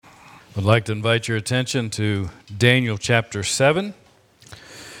I'd like to invite your attention to Daniel chapter 7,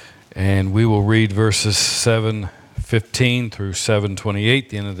 and we will read verses 7:15 through 7:28,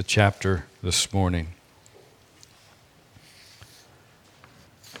 the end of the chapter this morning.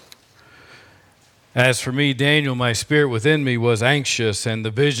 As for me, Daniel, my spirit within me was anxious, and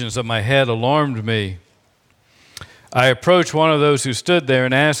the visions of my head alarmed me. I approached one of those who stood there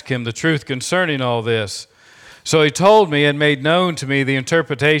and asked him the truth concerning all this. So he told me and made known to me the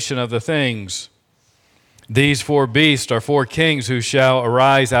interpretation of the things. These four beasts are four kings who shall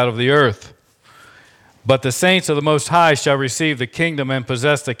arise out of the earth. But the saints of the Most High shall receive the kingdom and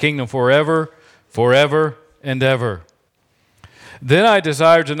possess the kingdom forever, forever, and ever. Then I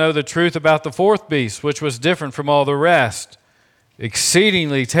desired to know the truth about the fourth beast, which was different from all the rest,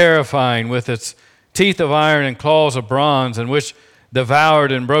 exceedingly terrifying, with its teeth of iron and claws of bronze, and which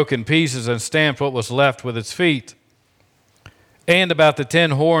devoured and broke in pieces and stamped what was left with its feet, and about the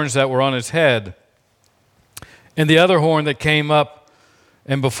 10 horns that were on its head, and the other horn that came up,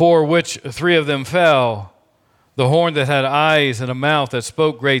 and before which 3 of them fell, the horn that had eyes and a mouth that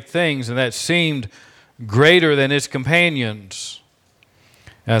spoke great things, and that seemed greater than its companions.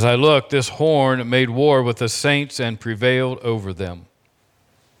 As I looked, this horn made war with the saints and prevailed over them,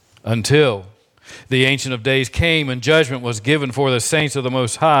 until the Ancient of Days came, and judgment was given for the saints of the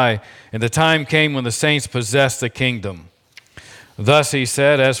Most High, and the time came when the saints possessed the kingdom. Thus he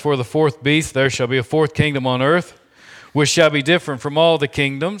said, as for the fourth beast, there shall be a fourth kingdom on earth, which shall be different from all the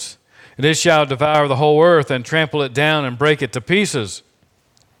kingdoms, and it shall devour the whole earth, and trample it down, and break it to pieces.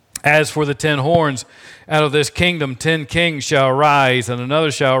 As for the 10 horns, out of this kingdom 10 kings shall arise, and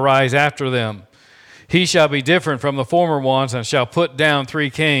another shall arise after them. He shall be different from the former ones, and shall put down 3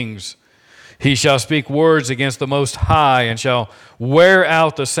 kings. He shall speak words against the Most High, and shall wear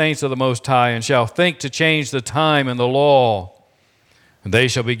out the saints of the Most High, and shall think to change the time and the law. And they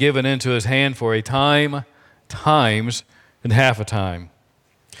shall be given into his hand for a time, times, and half a time.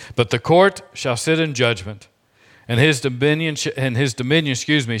 But the court shall sit in judgment, and his dominion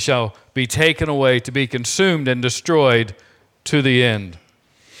shall be taken away, to be consumed and destroyed to the end.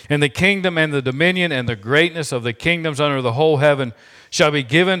 And the kingdom and the dominion and the greatness of the kingdoms under the whole heaven shall be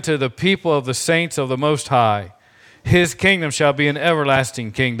given to the people of the saints of the Most High. His kingdom shall be an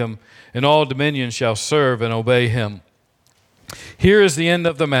everlasting kingdom, and all dominions shall serve and obey him. Here is the end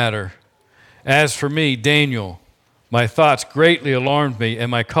of the matter. As for me, Daniel, my thoughts greatly alarmed me, and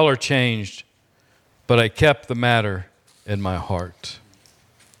my color changed, but I kept the matter in my heart.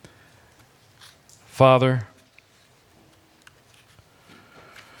 Father,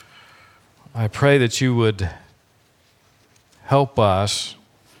 I pray that you would help us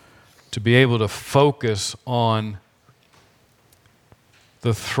to be able to focus on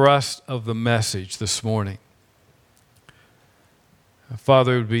the thrust of the message this morning.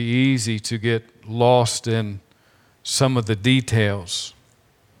 Father, it would be easy to get lost in some of the details.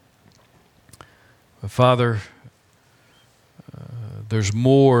 But Father, there's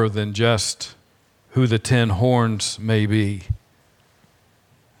more than just who the 10 horns may be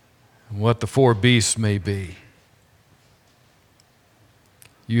and what the 4 beasts may be.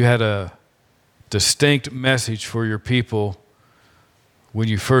 You had a distinct message for your people when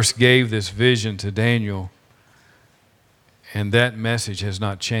you first gave this vision to Daniel, and that message has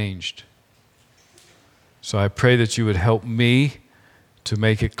not changed. So I pray that you would help me to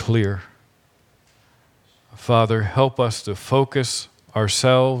make it clear. Father, help us to focus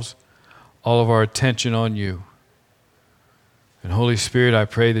ourselves, all of our attention on you. And Holy Spirit, I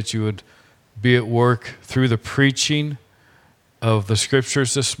pray that you would be at work through the preaching of the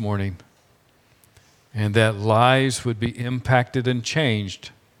scriptures this morning, and that lives would be impacted and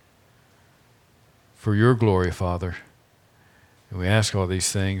changed for your glory, Father. And we ask all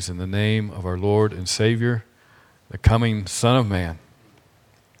these things in the name of our Lord and Savior, the coming Son of Man.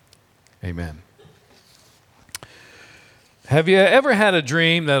 Amen. Have you ever had a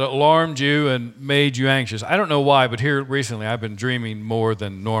dream that alarmed you and made you anxious? I don't know why, but here recently I've been dreaming more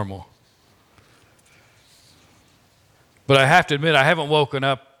than normal. But I have to admit, I haven't woken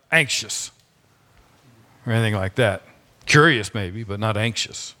up anxious or anything like that. Curious maybe, but not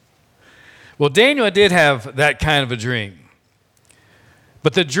anxious. Well, Daniel did have that kind of a dream.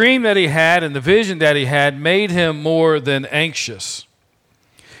 But the dream that he had and the vision that he had made him more than anxious.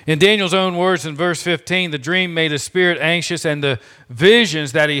 In Daniel's own words in verse 15, the dream made his spirit anxious, and the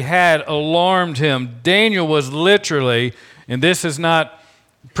visions that he had alarmed him. Daniel was literally, and this is not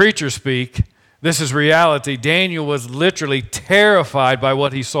preacher speak, this is reality. Daniel was literally terrified by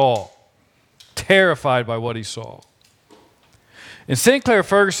what he saw. Terrified by what he saw. And Sinclair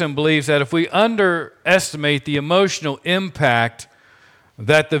Ferguson believes that if we underestimate the emotional impact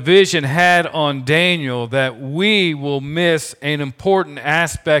that the vision had on Daniel that we will miss an important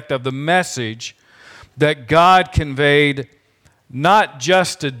aspect of the message that God conveyed not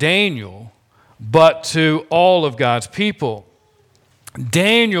just to Daniel, but to all of God's people.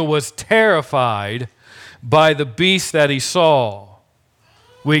 Daniel was terrified by the beast that he saw.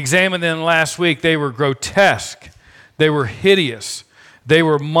 We examined them last week. They were grotesque. They were hideous. They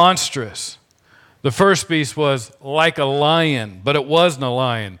were monstrous. The first beast was like a lion, but it wasn't a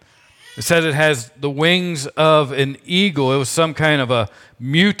lion. It says it has the wings of an eagle. It was some kind of a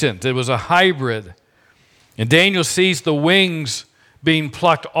mutant. It was a hybrid. And Daniel sees the wings being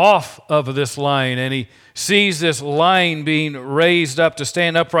plucked off of this lion, and he sees this lion being raised up to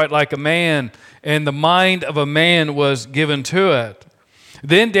stand upright like a man, and the mind of a man was given to it.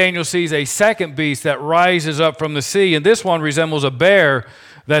 Then Daniel sees a second beast that rises up from the sea, and this one resembles a bear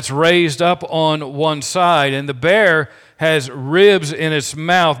that's raised up on one side, and the bear has ribs in its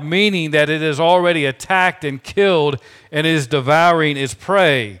mouth, meaning that it is already attacked and killed and is devouring its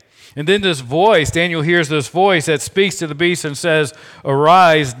prey. And then this voice, Daniel hears this voice that speaks to the beast and says,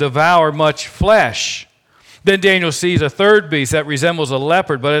 "Arise, devour much flesh." Then Daniel sees a third beast that resembles a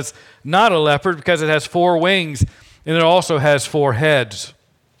leopard, but it's not a leopard because it has 4 wings and it also has 4 heads.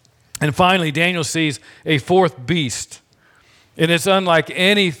 And finally, Daniel sees a fourth beast, and it's unlike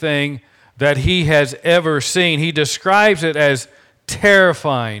anything that he has ever seen. He describes it as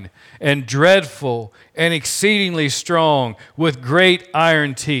terrifying and dreadful and exceedingly strong with great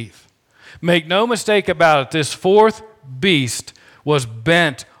iron teeth. Make no mistake about it, this fourth beast was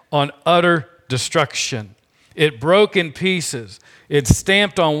bent on utter destruction. It broke in pieces. It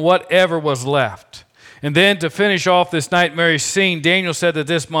stamped on whatever was left. And then to finish off this nightmarish scene, Daniel said that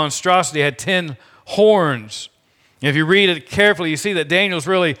this monstrosity had 10 horns. If you read it carefully, you see that Daniel's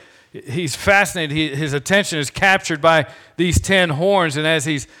really, he's fascinated. His attention is captured by these 10 horns. And as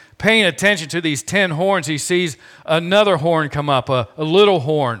he's paying attention to these 10 horns, he sees another horn come up, a little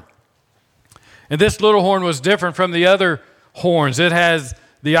horn. And this little horn was different from the other horns. It has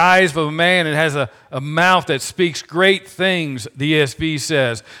the eyes of a man. It has a mouth that speaks great things, the ESV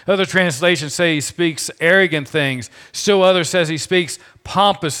says. Other translations say he speaks arrogant things. Still others says he speaks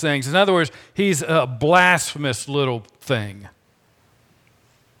pompous things. In other words, he's a blasphemous little thing.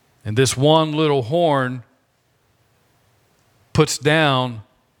 And this one little horn puts down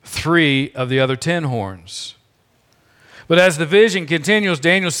 3 of the other 10 horns. But as the vision continues,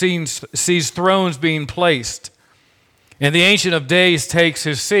 Daniel sees thrones being placed. And the Ancient of Days takes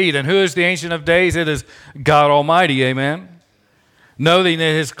his seat. And who is the Ancient of Days? It is God Almighty, amen? Noting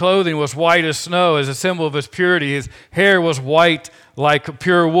that his clothing was white as snow as a symbol of his purity. His hair was white like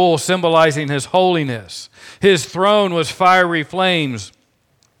pure wool, symbolizing his holiness. His throne was fiery flames,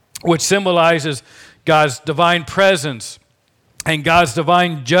 which symbolizes God's divine presence and God's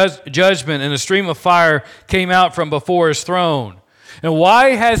divine judgment, and a stream of fire came out from before his throne. And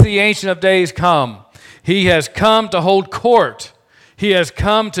why has the Ancient of Days come? He has come to hold court. He has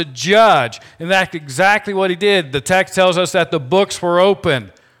come to judge. And that's exactly what he did. The text tells us that the books were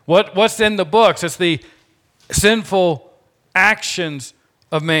open. What's in the books? It's the sinful actions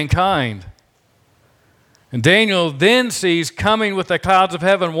of mankind. And Daniel then sees coming with the clouds of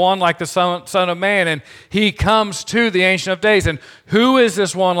heaven one like the Son of Man, and he comes to the Ancient of Days. And who is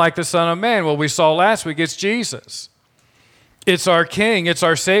this one like the Son of Man? Well, we saw last week it's Jesus. It's our King, it's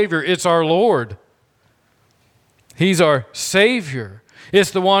our Savior, it's our Lord. He's our Savior.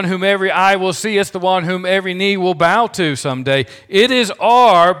 It's the one whom every eye will see. It's the one whom every knee will bow to someday. It is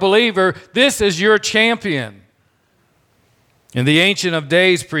our believer. This is your champion. And the Ancient of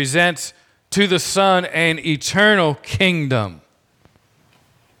Days presents to the Son an eternal kingdom.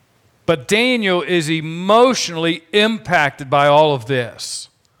 But Daniel is emotionally impacted by all of this,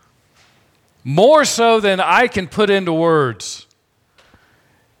 more so than I can put into words.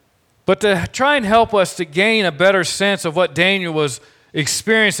 But to try and help us to gain a better sense of what Daniel was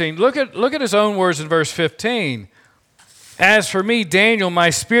experiencing, look at his own words in verse 15. As for me, Daniel, my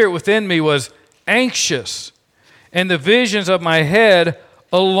spirit within me was anxious, and the visions of my head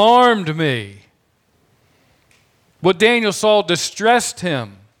alarmed me. What Daniel saw distressed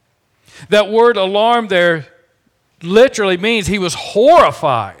him. That word alarm there literally means he was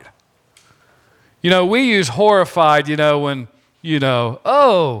horrified. We use horrified, when,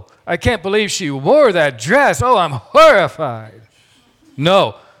 oh, I can't believe she wore that dress. Oh, I'm horrified.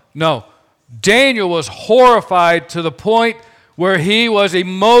 No. Daniel was horrified to the point where he was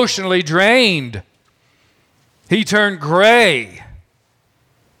emotionally drained. He turned gray.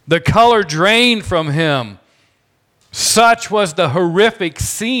 The color drained from him. Such was the horrific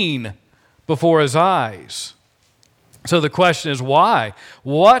scene before his eyes. So the question is, why?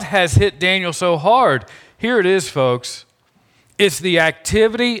 What has hit Daniel so hard? Here it is, folks. It's the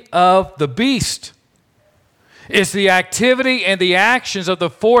activity of the beast. It's the activity and the actions of the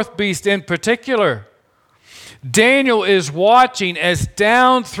fourth beast in particular. Daniel is watching as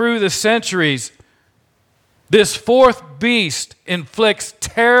down through the centuries, this fourth beast inflicts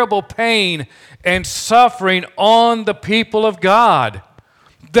terrible pain and suffering on the people of God.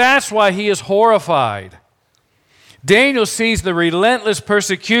 That's why he is horrified. Daniel sees the relentless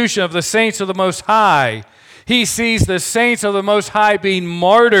persecution of the saints of the Most High. He sees the saints of the Most High being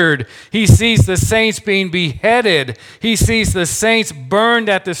martyred. He sees the saints being beheaded. He sees the saints burned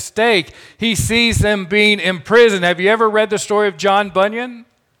at the stake. He sees them being imprisoned. Have you ever read the story of John Bunyan?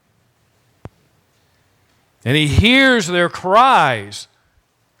 And he hears their cries.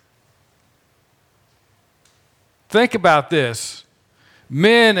 Think about this.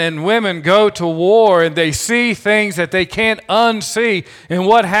 Men and women go to war and they see things that they can't unsee. And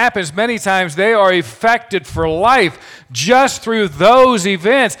what happens many times, they are affected for life just through those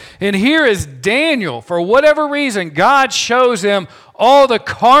events. And here is Daniel. For whatever reason, God shows him all the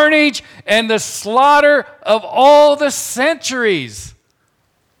carnage and the slaughter of all the centuries.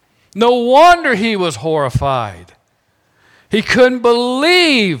 No wonder he was horrified. He couldn't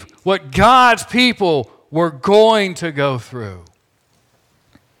believe what God's people were going to go through.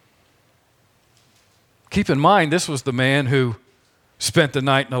 Keep in mind, this was the man who spent the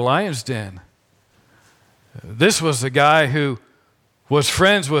night in the lion's den. This was the guy who was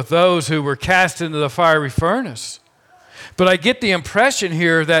friends with those who were cast into the fiery furnace. But I get the impression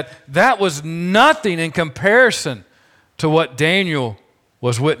here that that was nothing in comparison to what Daniel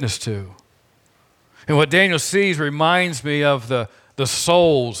was witness to. And what Daniel sees reminds me of the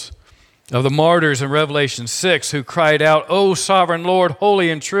souls of the martyrs in Revelation 6 who cried out, "O sovereign Lord,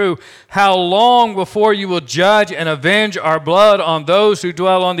 holy and true, how long before you will judge and avenge our blood on those who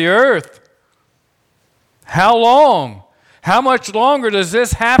dwell on the earth?" How long? How much longer does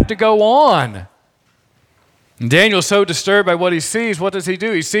this have to go on? And Daniel's so disturbed by what he sees, what does he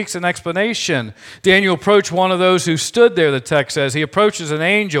do? He seeks an explanation. Daniel approached one of those who stood there, the text says. He approaches an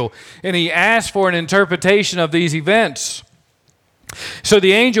angel, and he asks for an interpretation of these events. So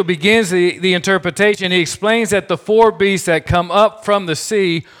the angel begins the interpretation. He explains that the four beasts that come up from the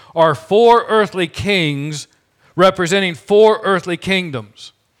sea are four earthly kings representing four earthly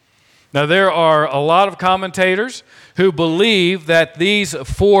kingdoms. Now, there are a lot of commentators who believe that these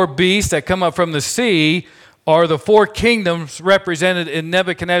four beasts that come up from the sea are the four kingdoms represented in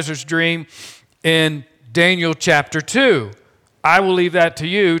Nebuchadnezzar's dream in Daniel chapter 2. I will leave that to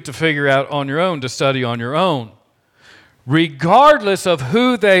you to figure out on your own, to study on your own. Regardless of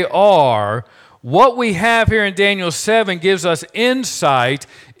who they are, what we have here in Daniel 7 gives us insight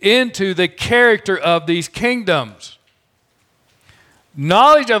into the character of these kingdoms.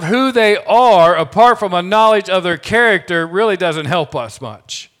 Knowledge of who they are, apart from a knowledge of their character, really doesn't help us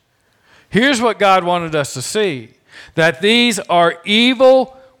much. Here's what God wanted us to see, that these are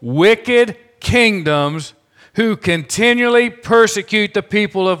evil, wicked kingdoms who continually persecute the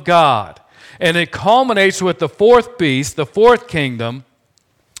people of God. And it culminates with the fourth beast, the fourth kingdom,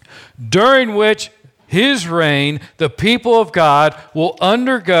 during which his reign, the people of God will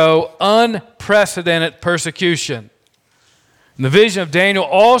undergo unprecedented persecution. And the vision of Daniel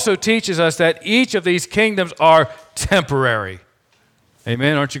also teaches us that each of these kingdoms are temporary.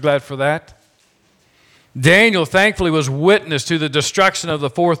 Amen? Aren't you glad for that? Daniel, thankfully, was witness to the destruction of the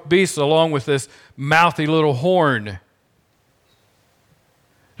fourth beast along with this mouthy little horn.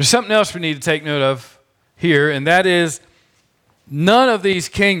 There's something else we need to take note of here, and that is none of these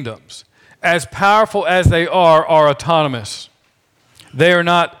kingdoms, as powerful as they are autonomous. They are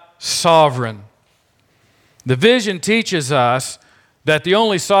not sovereign. The vision teaches us that the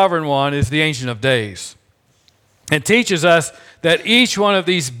only sovereign one is the Ancient of Days. It teaches us that each one of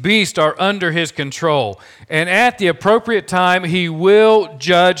these beasts are under his control. And at the appropriate time, he will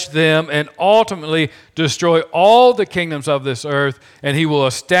judge them and ultimately destroy all the kingdoms of this earth, and he will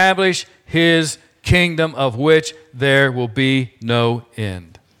establish his kingdom of which there will be no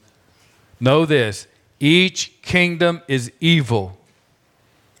end. Know this, each kingdom is evil.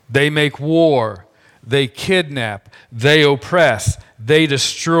 They make war, they kidnap, they oppress, they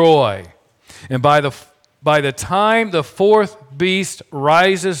destroy. And by the time the fourth beast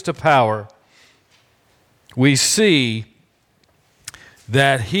rises to power, we see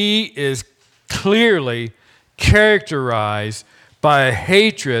that he is clearly characterized by a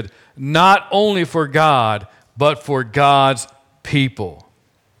hatred not only for God, but for God's people.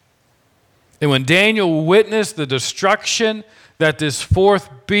 And when Daniel witnessed the destruction that this fourth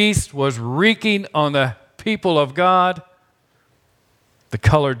beast was wreaking on the people of God, the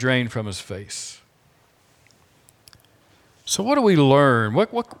color drained from his face. So what do we learn?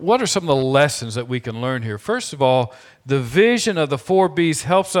 What are some of the lessons that we can learn here? First of all, the vision of the four beasts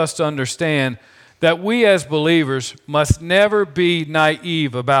helps us to understand that we as believers must never be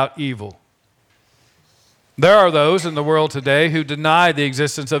naive about evil. There are those in the world today who deny the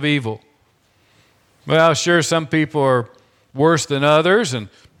existence of evil. Well, sure, some people are worse than others, and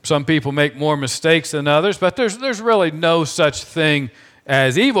some people make more mistakes than others, but there's really no such thing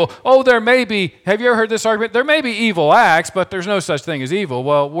as evil. Oh, there may be, have you ever heard this argument? There may be evil acts, but there's no such thing as evil.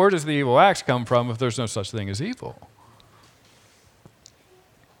 Well, where does the evil acts come from if there's no such thing as evil?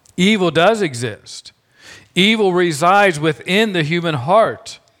 Evil does exist. Evil resides within the human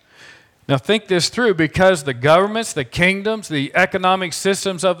heart. Now think this through, because the governments, the kingdoms, the economic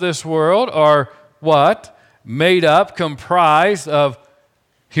systems of this world are what? Made up, comprised of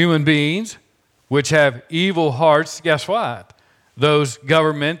human beings which have evil hearts. Guess what? Those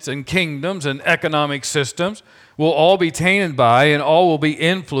governments and kingdoms and economic systems will all be tainted by and all will be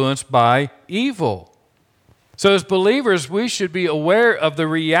influenced by evil. So as believers, we should be aware of the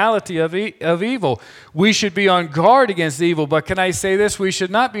reality of evil. We should be on guard against evil, but can I say this? We should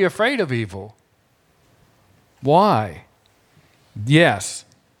not be afraid of evil. Why? Yes,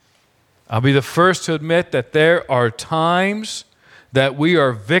 I'll be the first to admit that there are times that we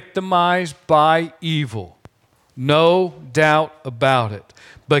are victimized by evil. No doubt about it.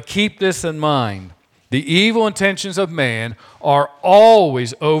 But keep this in mind. The evil intentions of man are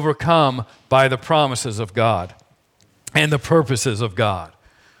always overcome by the promises of God and the purposes of God.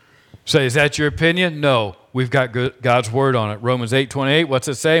 Say, is that your opinion? No. We've got God's word on it. Romans 8:28, what's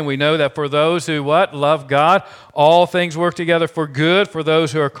it saying? We know that for those who what? Love God, all things work together for good for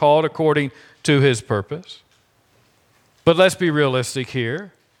those who are called according to his purpose. But let's be realistic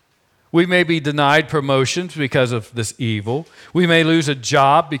here. We may be denied promotions because of this evil. We may lose a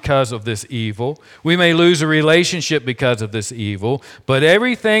job because of this evil. We may lose a relationship because of this evil. But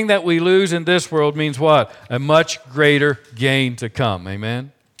everything that we lose in this world means what? A much greater gain to come.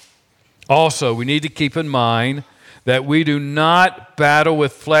 Amen? Also, we need to keep in mind that we do not battle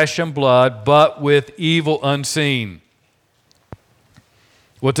with flesh and blood, but with evil unseen.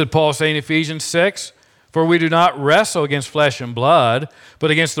 What did Paul say in Ephesians 6? For we do not wrestle against flesh and blood,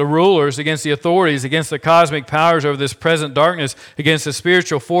 but against the rulers, against the authorities, against the cosmic powers over this present darkness, against the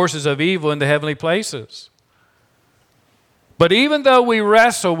spiritual forces of evil in the heavenly places. But even though we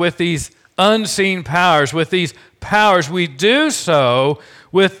wrestle with these unseen powers, with these powers, we do so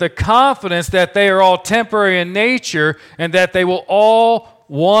with the confidence that they are all temporary in nature and that they will all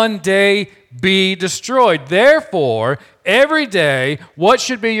one day be destroyed. Therefore, every day, what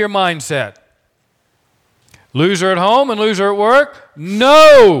should be your mindset? Loser at home and loser at work?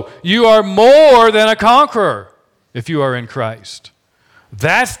 No, you are more than a conqueror if you are in Christ.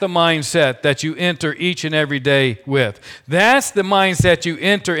 That's the mindset that you enter each and every day with. That's the mindset you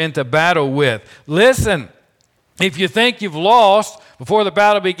enter into battle with. Listen, if you think you've lost before the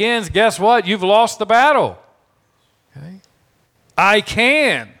battle begins, guess what? You've lost the battle. Okay? I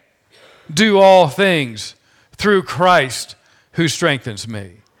can do all things through Christ who strengthens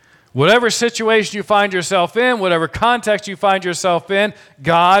me. Whatever situation you find yourself in, whatever context you find yourself in,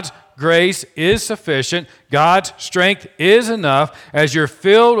 God's grace is sufficient. God's strength is enough. As you're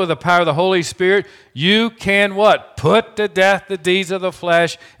filled with the power of the Holy Spirit, you can what? Put to death the deeds of the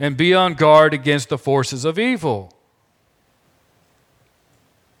flesh and be on guard against the forces of evil.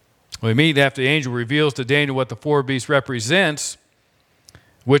 We meet after the angel reveals to Daniel what the four beasts represents,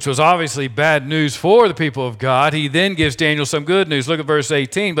 which was obviously bad news for the people of God. He then gives Daniel some good news. Look at verse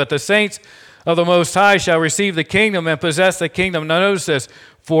 18. But the saints of the Most High shall receive the kingdom and possess the kingdom. Now notice this,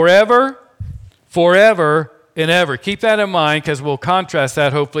 forever, forever, and ever. Keep that in mind because we'll contrast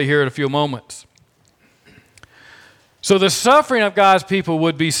that hopefully here in a few moments. So the suffering of God's people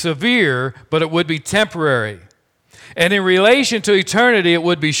would be severe, but it would be temporary. And in relation to eternity, it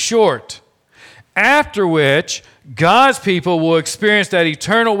would be short. After which, God's people will experience that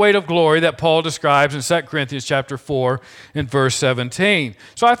eternal weight of glory that Paul describes in 2 Corinthians chapter 4 and verse 17.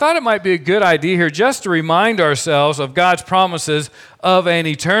 So I thought it might be a good idea here just to remind ourselves of God's promises of an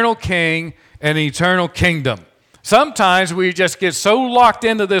eternal king and an eternal kingdom. Sometimes we just get so locked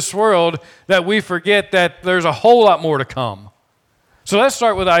into this world that we forget that there's a whole lot more to come. So let's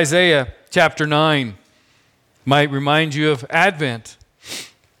start with Isaiah chapter 9. Might remind you of Advent.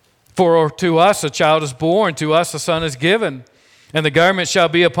 For to us a child is born, to us a son is given, and the government shall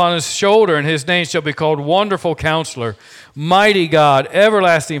be upon his shoulder, and his name shall be called Wonderful Counselor, Mighty God,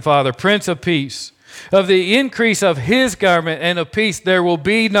 Everlasting Father, Prince of Peace. Of the increase of his government and of peace there will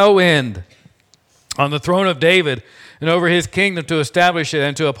be no end. on the throne of David and over his kingdom, to establish it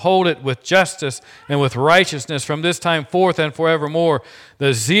and to uphold it with justice and with righteousness from this time forth and forevermore.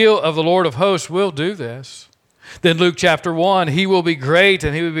 The zeal of the Lord of hosts will do this. Then Luke chapter 1, he will be great,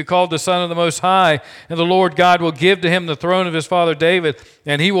 and he will be called the Son of the Most High, and the Lord God will give to him the throne of his father David,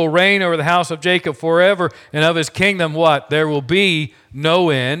 and he will reign over the house of Jacob forever, and of his kingdom what? There will be no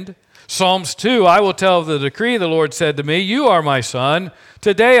end. Psalms 2, I will tell of the decree the Lord said to me, you are my son.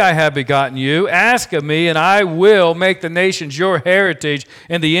 Today I have begotten you. Ask of me, and I will make the nations your heritage,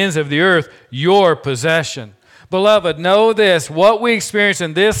 and the ends of the earth your possession. Beloved, know this, what we experience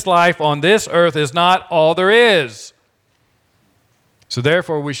in this life on this earth is not all there is. So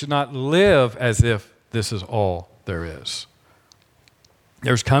therefore, we should not live as if this is all there is.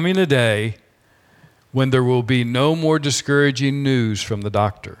 There's coming a day when there will be no more discouraging news from the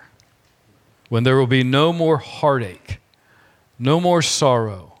doctor, when there will be no more heartache, no more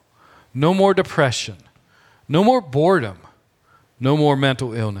sorrow, no more depression, no more boredom, no more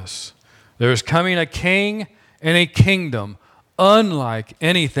mental illness. There is coming a king and a kingdom unlike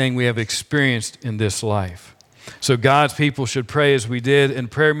anything we have experienced in this life. So God's people should pray as we did in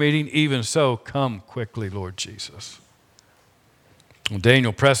prayer meeting, even so, come quickly, Lord Jesus. Well,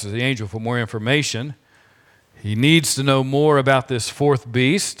 Daniel presses the angel for more information. He needs to know more about this fourth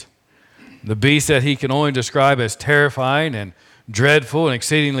beast, the beast that he can only describe as terrifying and dreadful and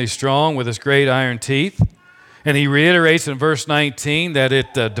exceedingly strong with its great iron teeth. And he reiterates in verse 19 that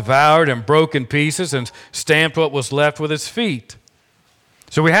it devoured and broke in pieces and stamped what was left with its feet.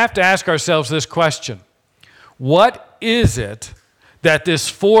 So we have to ask ourselves this question. What is it that this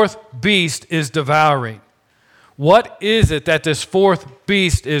fourth beast is devouring? What is it that this fourth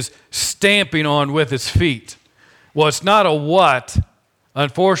beast is stamping on with its feet? Well, it's not a what.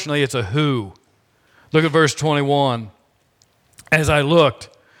 Unfortunately, it's a who. Look at verse 21. As I looked,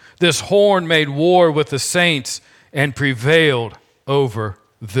 this horn made war with the saints and prevailed over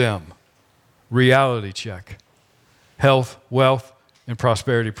them. Reality check. Health, wealth, and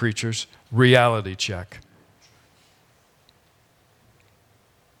prosperity preachers, reality check.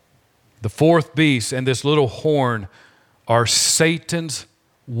 The fourth beast and this little horn are Satan's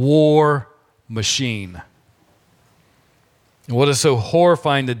war machine. And what is so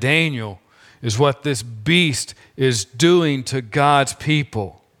horrifying to Daniel is what this beast is doing to God's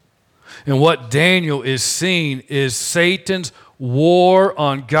people. And what Daniel is seeing is Satan's war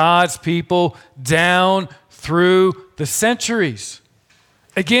on God's people down through the centuries.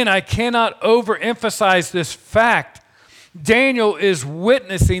 Again, I cannot overemphasize this fact. Daniel is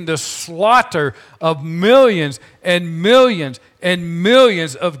witnessing the slaughter of millions and millions and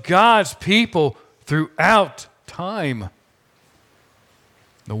millions of God's people throughout time.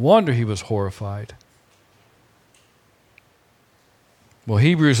 No wonder he was horrified. Well,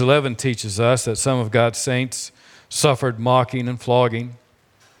 Hebrews 11 teaches us that some of God's saints suffered mocking and flogging,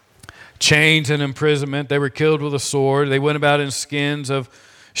 chains and imprisonment. They were killed with a sword. They went about in skins of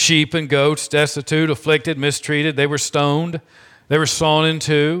sheep and goats, destitute, afflicted, mistreated. They were stoned. They were sawn in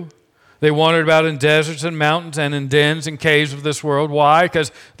two. They wandered about in deserts and mountains and in dens and caves of this world. Why?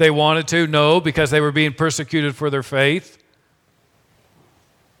 Because they wanted to? No, because they were being persecuted for their faith.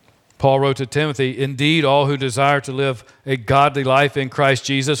 Paul wrote to Timothy, indeed, all who desire to live a godly life in Christ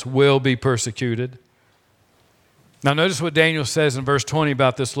Jesus will be persecuted. Now notice what Daniel says in verse 20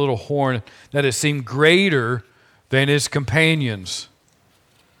 about this little horn, that it seemed greater than its companions.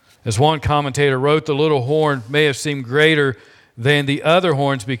 As one commentator wrote, the little horn may have seemed greater than the other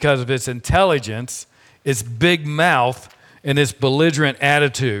horns because of its intelligence, its big mouth, and its belligerent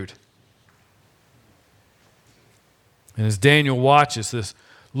attitude. And as Daniel watches, this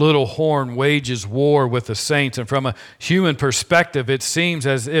little horn wages war with the saints, and from a human perspective, it seems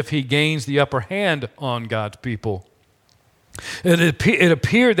as if he gains the upper hand on God's people. And it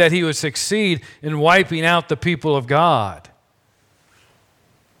appeared that he would succeed in wiping out the people of God.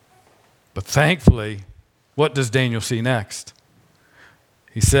 But thankfully, what does Daniel see next?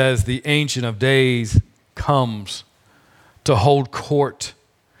 He says, the Ancient of Days comes to hold court.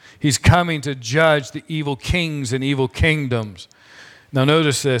 He's coming to judge the evil kings and evil kingdoms. Now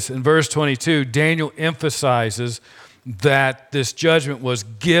notice this, in verse 22, Daniel emphasizes that this judgment was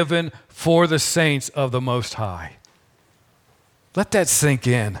given for the saints of the Most High. Let that sink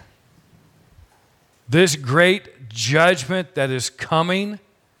in. This great judgment that is coming,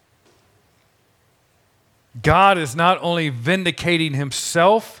 God is not only vindicating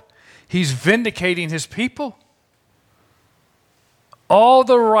himself, he's vindicating his people. All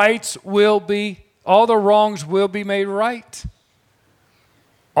the wrongs will be made right.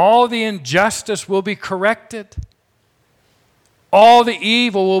 All the injustice will be corrected. All the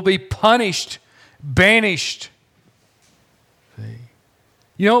evil will be punished banished. See?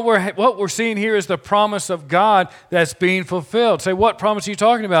 You know what we're seeing here is the promise of God that's being fulfilled. Say, what promise are you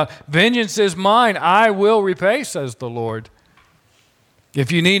talking about? Vengeance is mine, I will repay, says the Lord.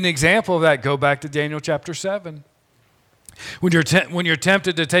 If you need an example of that, go back to Daniel chapter 7. When you're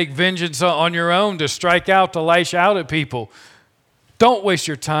tempted to take vengeance on your own, to strike out, to lash out at people, don't waste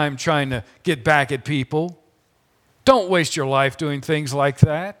your time trying to get back at people. Don't waste your life doing things like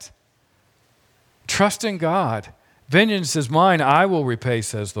that. Trust in God. Vengeance is mine, I will repay,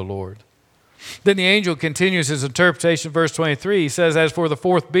 says the Lord. Then the angel continues his interpretation, verse 23. He says, as for the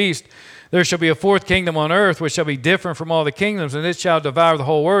fourth beast, there shall be a fourth kingdom on earth, which shall be different from all the kingdoms, and it shall devour the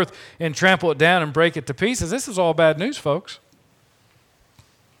whole earth and trample it down and break it to pieces. This is all bad news, folks.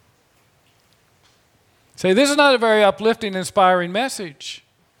 Say, this is not a very uplifting, inspiring message.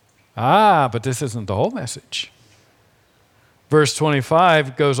 But this isn't the whole message. Verse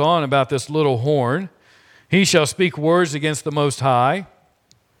 25 goes on about this little horn. He shall speak words against the Most High,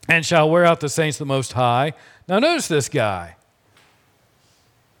 and shall wear out the saints of the Most High. Now notice this guy.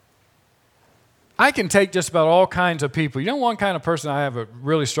 I can take just about all kinds of people. You know one kind of person I have a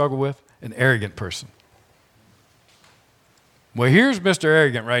really struggle with? An arrogant person. Well, here's Mr.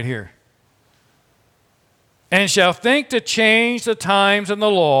 Arrogant right here. And shall think to change the times and the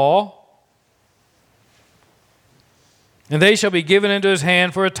law, and they shall be given into his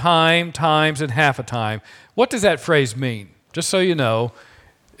hand for a time, times, and half a time. What does that phrase mean? Just so you know,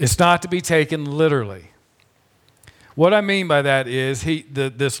 it's not to be taken literally. What I mean by that is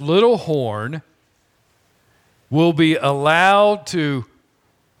this little horn will be allowed to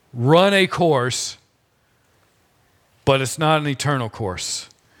run a course, but it's not an eternal course.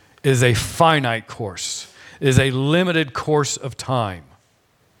 It is a finite course. It is a limited course of time.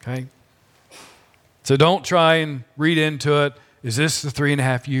 Okay? So don't try and read into it. Is this the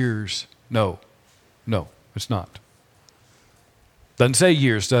 3.5 years? No, it's not. Doesn't say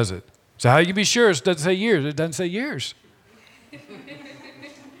years, does it? So how you can be sure it doesn't say years? It doesn't say years.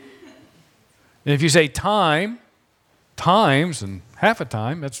 And if you say times, and half a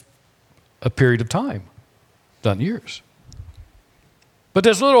time, that's a period of time, not years. But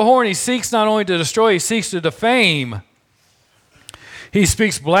this little horn, he seeks not only to destroy, he seeks to defame. He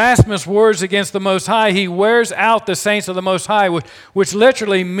speaks blasphemous words against the Most High. He wears out the saints of the Most High, which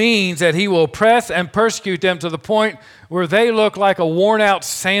literally means that he will oppress and persecute them to the point where they look like a worn-out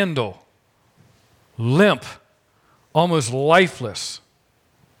sandal, limp, almost lifeless.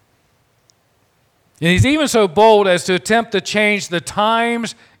 And he's even so bold as to attempt to change the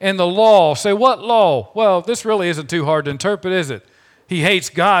times and the law. Say, what law? Well, this really isn't too hard to interpret, is it? He hates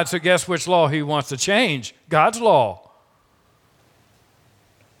God, so guess which law he wants to change? God's law.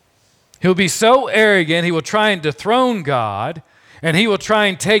 He'll be so arrogant, he will try and dethrone God, and he will try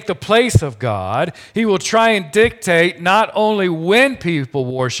and take the place of God. He will try and dictate not only when people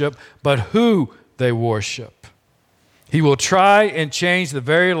worship, but who they worship. He will try and change the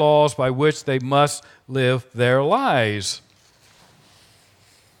very laws by which they must live their lives.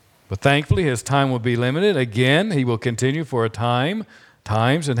 But thankfully, his time will be limited. Again, he will continue for a time,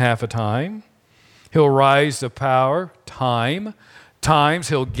 times and half a time. He'll rise to power, times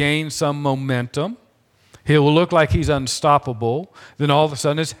he'll gain some momentum. He will look like he's unstoppable. Then all of a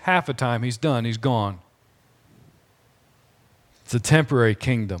sudden, it's half a time. He's done. He's gone. It's a temporary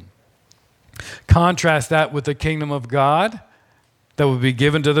kingdom. Contrast that with the kingdom of God that will be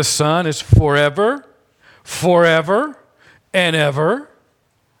given to the Son. It's forever, and ever.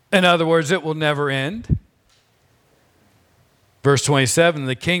 In other words, it will never end. Verse 27,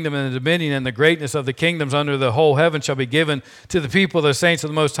 the kingdom and the dominion and the greatness of the kingdoms under the whole heaven shall be given to the people of the saints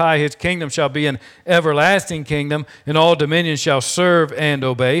of the Most High. His kingdom shall be an everlasting kingdom, and all dominions shall serve and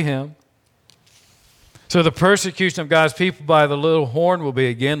obey him. So the persecution of God's people by the little horn will be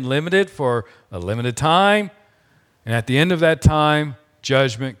again limited for a limited time, and at the end of that time,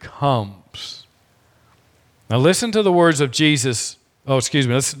 judgment comes. Now listen to the words of Jesus.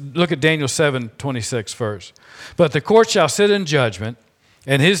 Let's look at Daniel 7:26 first. But the court shall sit in judgment,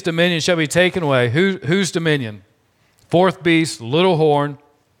 and his dominion shall be taken away. Whose dominion? Fourth beast, little horn,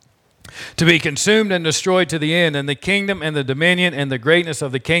 to be consumed and destroyed to the end. And the kingdom and the dominion and the greatness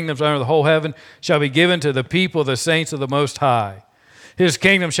of the kingdoms under the whole heaven shall be given to the people, the saints of the Most High. His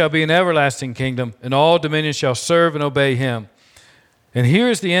kingdom shall be an everlasting kingdom, and all dominions shall serve and obey him. And here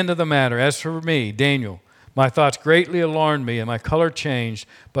is the end of the matter. As for me, Daniel, my thoughts greatly alarmed me, and my color changed,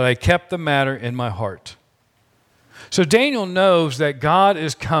 but I kept the matter in my heart. So Daniel knows that God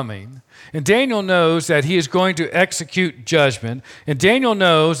is coming, and Daniel knows that he is going to execute judgment, and Daniel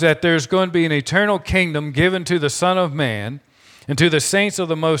knows that there's going to be an eternal kingdom given to the Son of Man, and to the saints of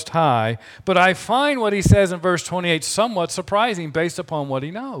the Most High. But I find what he says in verse 28 somewhat surprising based upon what he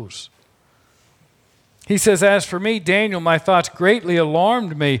knows. He says, as for me, Daniel, my thoughts greatly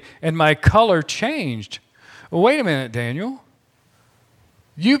alarmed me, and my color changed. Well, wait a minute, Daniel.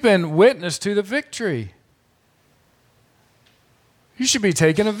 You've been witness to the victory. You should be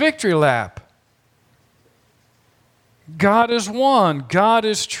taking a victory lap. God has won. God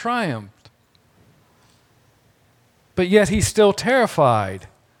has triumphed. But yet he's still terrified.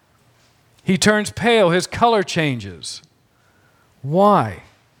 He turns pale. His color changes. Why?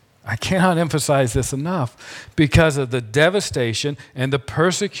 I cannot emphasize this enough. Because of the devastation and the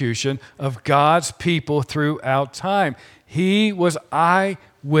persecution of God's people throughout time. He was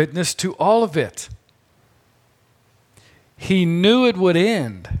eyewitness to all of it. He knew it would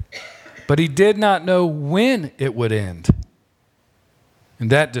end, but he did not know when it would end. And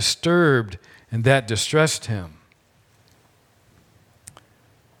that disturbed and that distressed him.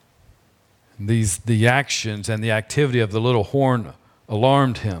 The actions and the activity of the little horn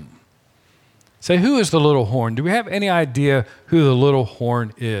alarmed him. Say, who is the little horn? Do we have any idea who the little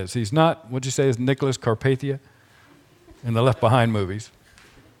horn is? He's not, what'd you say, is Nicholas Carpathia in the Left Behind movies.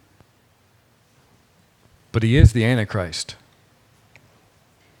 But he is the Antichrist.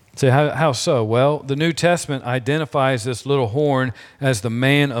 Say, how so? Well, the New Testament identifies this little horn as the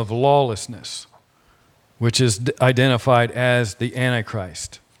man of lawlessness, which is identified as the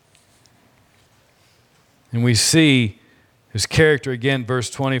Antichrist. And we see his character again, verse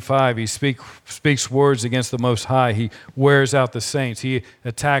 25. He speaks words against the Most High. He wears out the saints. He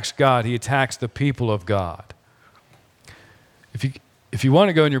attacks God. He attacks the people of God. If you want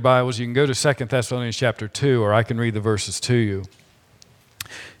to go in your Bibles, you can go to 2 Thessalonians chapter 2, or I can read the verses to you.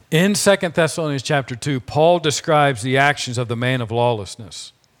 In 2 Thessalonians chapter 2, Paul describes the actions of the man of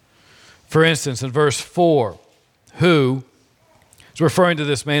lawlessness. For instance, in verse 4, who, is referring to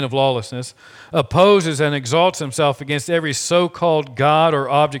this man of lawlessness, opposes and exalts himself against every so-called God or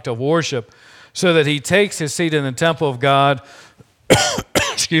object of worship, so that he takes his seat in the temple of God,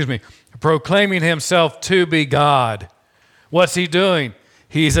 proclaiming himself to be God. What's he doing?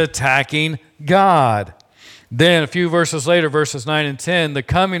 He's attacking God. Then a few verses later, verses 9 and 10, the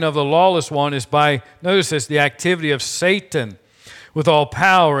coming of the lawless one is by, notice this, the activity of Satan with all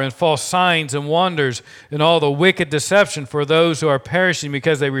power and false signs and wonders and all the wicked deception for those who are perishing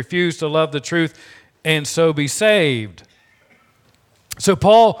because they refuse to love the truth and so be saved. So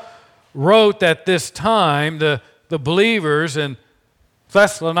Paul wrote that this time the believers in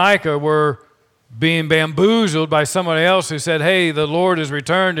Thessalonica were being bamboozled by somebody else who said, hey, the Lord has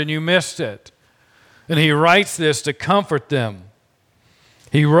returned and you missed it. And he writes this to comfort them.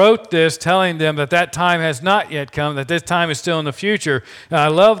 He wrote this telling them that that time has not yet come, that this time is still in the future. And I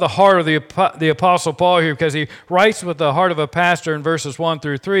love the heart of the Apostle Paul here because he writes with the heart of a pastor in verses 1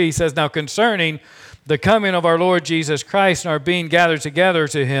 through 3. He says, now concerning the coming of our Lord Jesus Christ and our being gathered together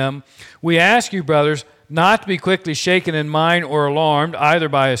to him, we ask you, brothers, not to be quickly shaken in mind or alarmed, either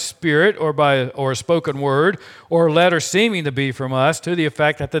by a spirit or a spoken word or a letter seeming to be from us, to the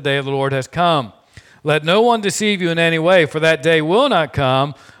effect that the day of the Lord has come. Let no one deceive you in any way, for that day will not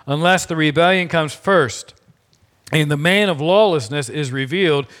come unless the rebellion comes first, and the man of lawlessness is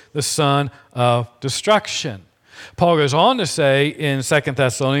revealed, the son of destruction. Paul goes on to say in 2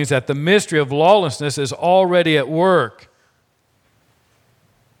 Thessalonians that the mystery of lawlessness is already at work.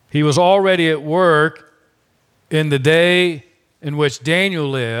 He was already at work in the day in which Daniel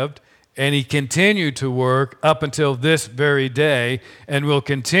lived, and he continued to work up until this very day, and will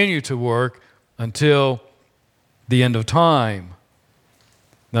continue to work until the end of time.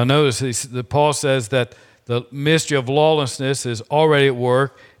 Now notice that Paul says that the mystery of lawlessness is already at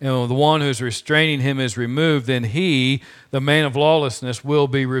work, and when the one who's restraining him is removed, then he, the man of lawlessness, will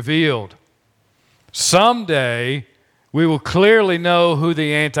be revealed. Someday, we will clearly know who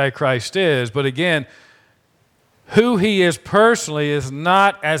the Antichrist is, but again, who he is personally is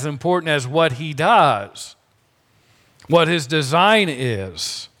not as important as what he does, what his design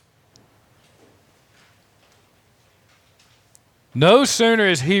is. No sooner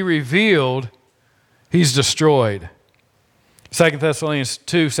is he revealed, he's destroyed. 2 Thessalonians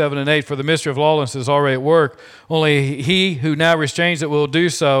 2, 7 and 8, for the mystery of lawlessness is already at work. Only he who now restrains it will do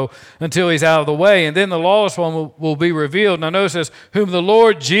so until he's out of the way. And then the lawless one will be revealed. Now notice this, whom the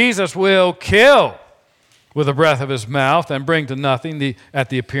Lord Jesus will kill with the breath of his mouth and bring to nothing at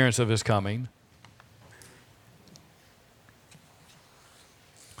the appearance of his coming.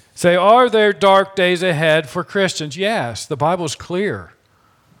 Say, are there dark days ahead for Christians? Yes, the Bible's clear.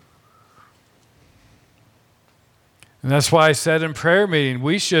 And that's why I said in prayer meeting,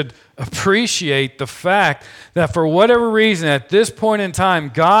 we should appreciate the fact that for whatever reason, at this point in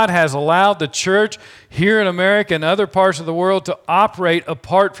time, God has allowed the church here in America and other parts of the world to operate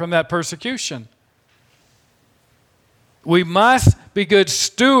apart from that persecution. We must be good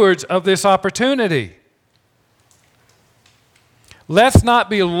stewards of this opportunity. Let's not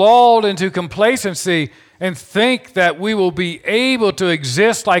be lulled into complacency and think that we will be able to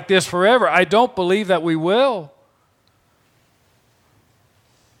exist like this forever. I don't believe that we will.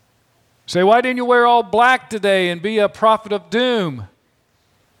 Say, why didn't you wear all black today and be a prophet of doom?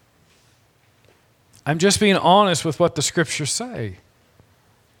 I'm just being honest with what the scriptures say.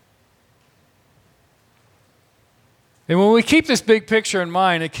 And when we keep this big picture in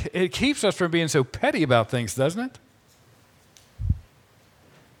mind, it keeps us from being so petty about things, doesn't it?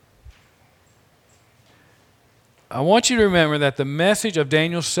 I want you to remember that the message of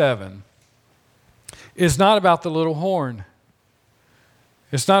Daniel 7 is not about the little horn.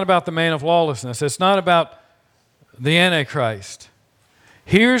 It's not about the man of lawlessness. It's not about the Antichrist.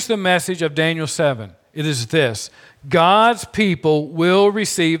 Here's the message of Daniel 7. It is this: God's people will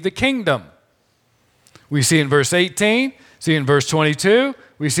receive the kingdom. We see in verse 18, see in verse 22,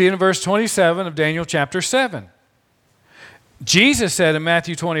 we see in verse 27 of Daniel chapter 7. Jesus said in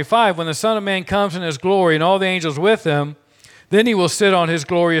Matthew 25, when the Son of Man comes in his glory and all the angels with him, then he will sit on his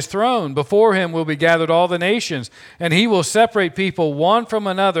glorious throne. Before him will be gathered all the nations, and he will separate people one from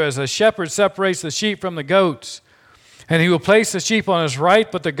another as a shepherd separates the sheep from the goats. And he will place the sheep on his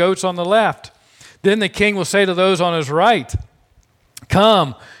right, but the goats on the left. Then the king will say to those on his right,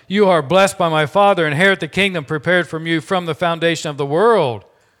 "Come, you are blessed by my Father, inherit the kingdom prepared for you from the foundation of the world."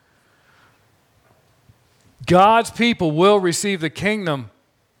 God's people will receive the kingdom,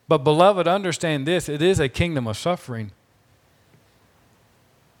 but beloved, understand this: it is a kingdom of suffering.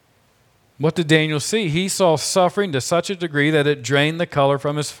 What did Daniel see? He saw suffering to such a degree that it drained the color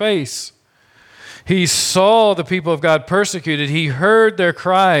from his face. He saw the people of God persecuted. He heard their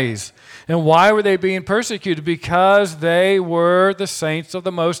cries. And why were they being persecuted? Because they were the saints of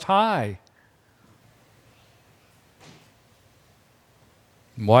the Most High.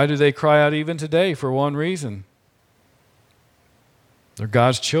 Why do they cry out even today? For one reason: they're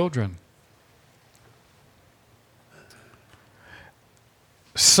God's children.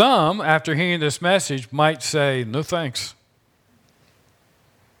 Some, after hearing this message, might say, "No thanks.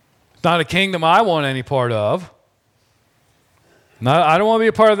 It's not a kingdom I want any part of. No, I don't want to be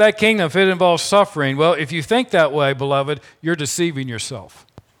a part of that kingdom if it involves suffering." Well, if you think that way, beloved, you're deceiving yourself.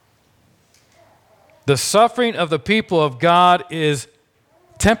 The suffering of the people of God is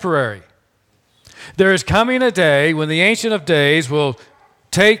temporary. There is coming a day when the Ancient of Days will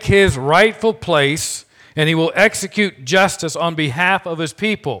take his rightful place and he will execute justice on behalf of his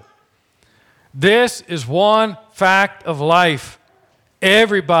people. This is one fact of life.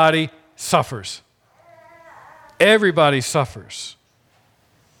 Everybody suffers. Everybody suffers.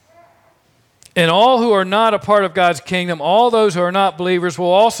 And all who are not a part of God's kingdom, all those who are not believers, will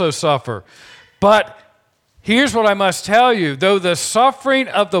also suffer. But here's what I must tell you: though the suffering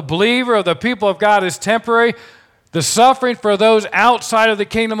of the believer, of the people of God, is temporary, the suffering for those outside of the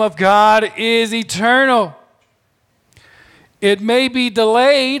kingdom of God is eternal. It may be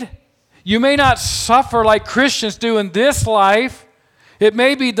delayed. You may not suffer like Christians do in this life. It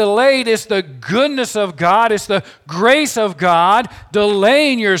may be delayed. It's the goodness of God. It's the grace of God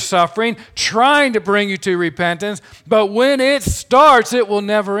delaying your suffering, trying to bring you to repentance. But when it starts, it will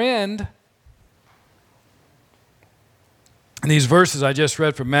never end. In these verses I just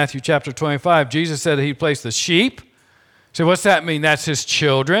read from Matthew chapter 25, Jesus said he placed the sheep. So what's that mean? That's his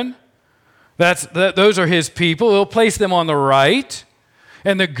children. Those are his people. He'll place them on the right.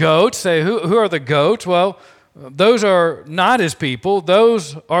 And the goats, say, who are the goats? Well, those are not his people.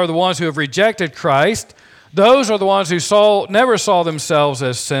 Those are the ones who have rejected Christ. Those are the ones who never saw themselves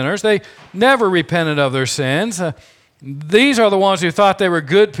as sinners. They never repented of their sins. These are the ones who thought they were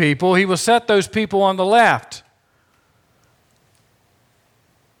good people. He will set those people on the left.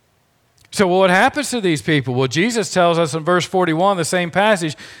 So what happens to these people? Well, Jesus tells us in verse 41, the same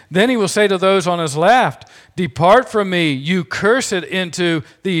passage, then he will say to those on his left, "Depart from me, you cursed, into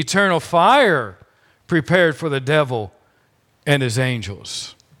the eternal fire prepared for the devil and his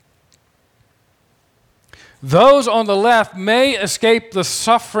angels." Those on the left may escape the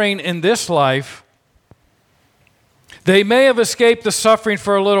suffering in this life. They may have escaped the suffering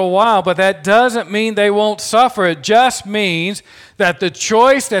for a little while, but that doesn't mean they won't suffer. It just means that the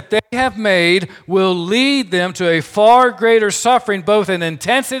choice that they have made will lead them to a far greater suffering, both in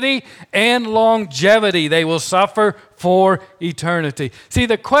intensity and longevity. They will suffer for eternity. See,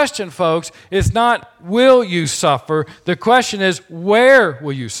 the question, folks, is not will you suffer? The question is, where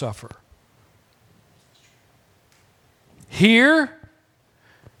will you suffer? Here,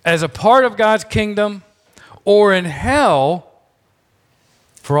 as a part of God's kingdom, or in hell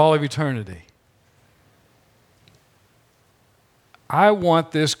for all of eternity? I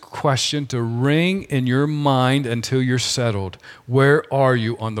want this question to ring in your mind until you're settled. Where are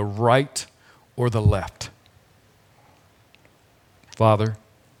you, on the right or the left? Father,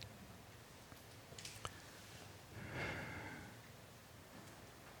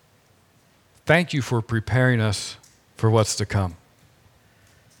 thank you for preparing us for what's to come.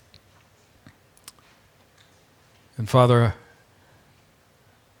 And Father,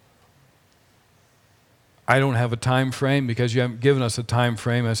 I don't have a time frame because you haven't given us a time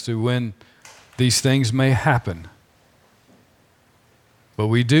frame as to when these things may happen. But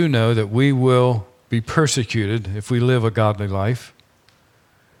we do know that we will be persecuted if we live a godly life.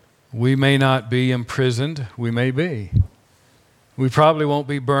 We may not be imprisoned. We may be. We probably won't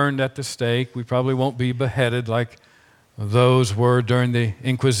be burned at the stake. We probably won't be beheaded like those were during the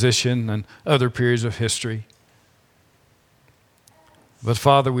Inquisition and other periods of history. But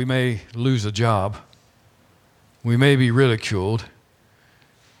Father, we may lose a job. We may be ridiculed.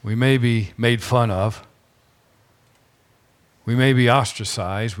 We may be made fun of. We may be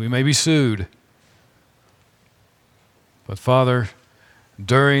ostracized. We may be sued. But Father,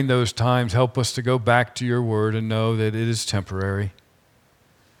 during those times, help us to go back to your word and know that it is temporary.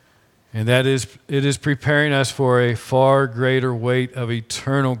 And that it is preparing us for a far greater weight of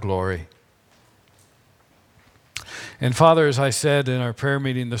eternal glory. And Father, as I said in our prayer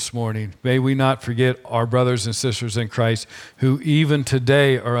meeting this morning, may we not forget our brothers and sisters in Christ who even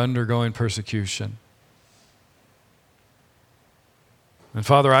today are undergoing persecution. And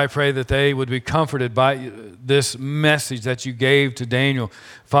Father, I pray that they would be comforted by this message that you gave to Daniel.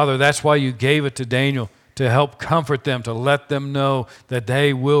 Father, that's why you gave it to Daniel, to help comfort them, to let them know that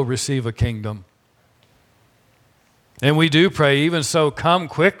they will receive a kingdom. And we do pray, even so, come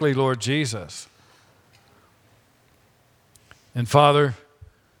quickly, Lord Jesus. And Father,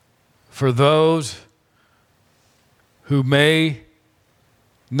 for those who may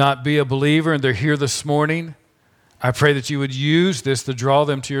not be a believer and they're here this morning, I pray that you would use this to draw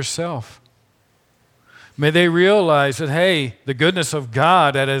them to yourself. May they realize that, hey, the goodness of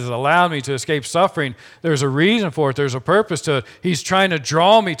God that has allowed me to escape suffering, there's a reason for it, there's a purpose to it. He's trying to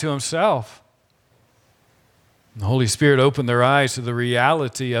draw me to himself. And the Holy Spirit opened their eyes to the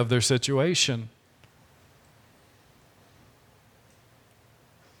reality of their situation.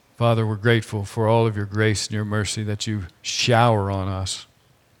 Father, we're grateful for all of your grace and your mercy that you shower on us.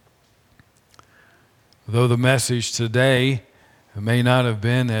 Though the message today may not have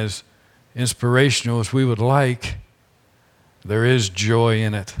been as inspirational as we would like, there is joy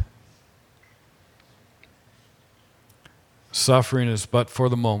in it. Suffering is but for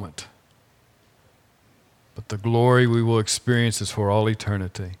the moment, but the glory we will experience is for all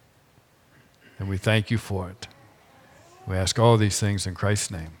eternity. And we thank you for it. We ask all these things in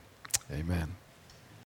Christ's name. Amen.